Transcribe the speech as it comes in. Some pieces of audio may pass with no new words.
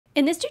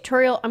In this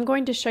tutorial, I'm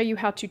going to show you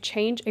how to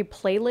change a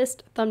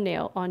playlist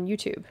thumbnail on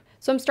YouTube.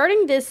 So I'm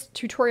starting this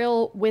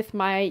tutorial with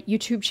my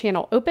YouTube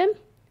channel open,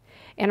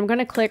 and I'm going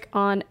to click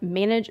on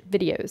Manage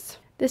Videos.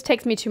 This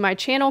takes me to my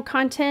channel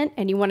content,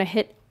 and you want to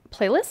hit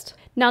Playlist.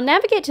 Now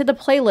navigate to the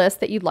playlist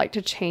that you'd like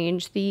to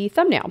change the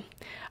thumbnail.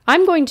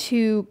 I'm going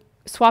to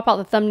swap out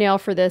the thumbnail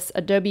for this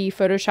Adobe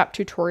Photoshop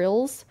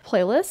Tutorials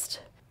playlist.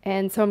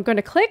 And so I'm going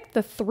to click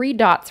the three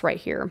dots right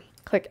here.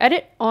 Click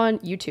Edit on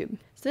YouTube.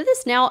 So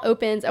this now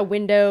opens a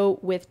window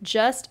with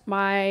just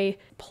my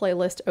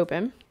playlist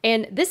open.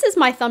 And this is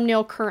my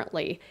thumbnail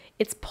currently.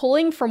 It's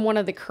pulling from one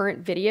of the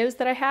current videos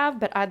that I have,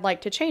 but I'd like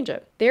to change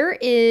it. There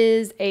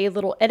is a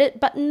little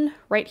edit button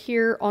right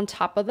here on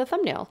top of the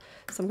thumbnail.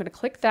 So I'm going to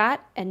click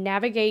that and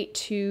navigate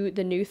to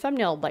the new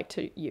thumbnail I'd like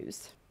to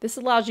use. This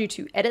allows you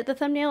to edit the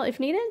thumbnail if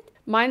needed.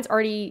 Mine's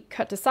already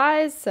cut to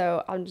size,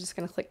 so I'm just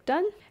going to click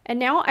done. And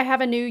now I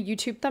have a new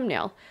YouTube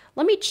thumbnail.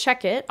 Let me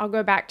check it. I'll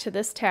go back to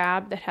this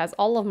tab that has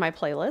all of my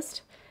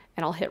playlist,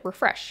 and I'll hit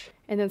refresh.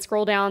 And then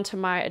scroll down to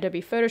my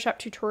Adobe Photoshop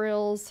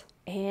tutorials,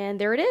 and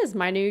there it is.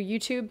 My new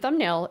YouTube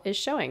thumbnail is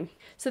showing.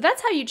 So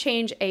that's how you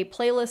change a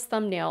playlist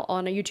thumbnail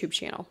on a YouTube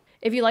channel.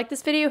 If you like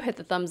this video, hit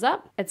the thumbs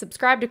up and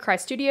subscribe to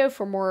CryeStudio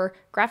for more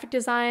graphic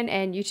design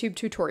and YouTube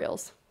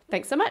tutorials.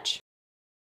 Thanks so much.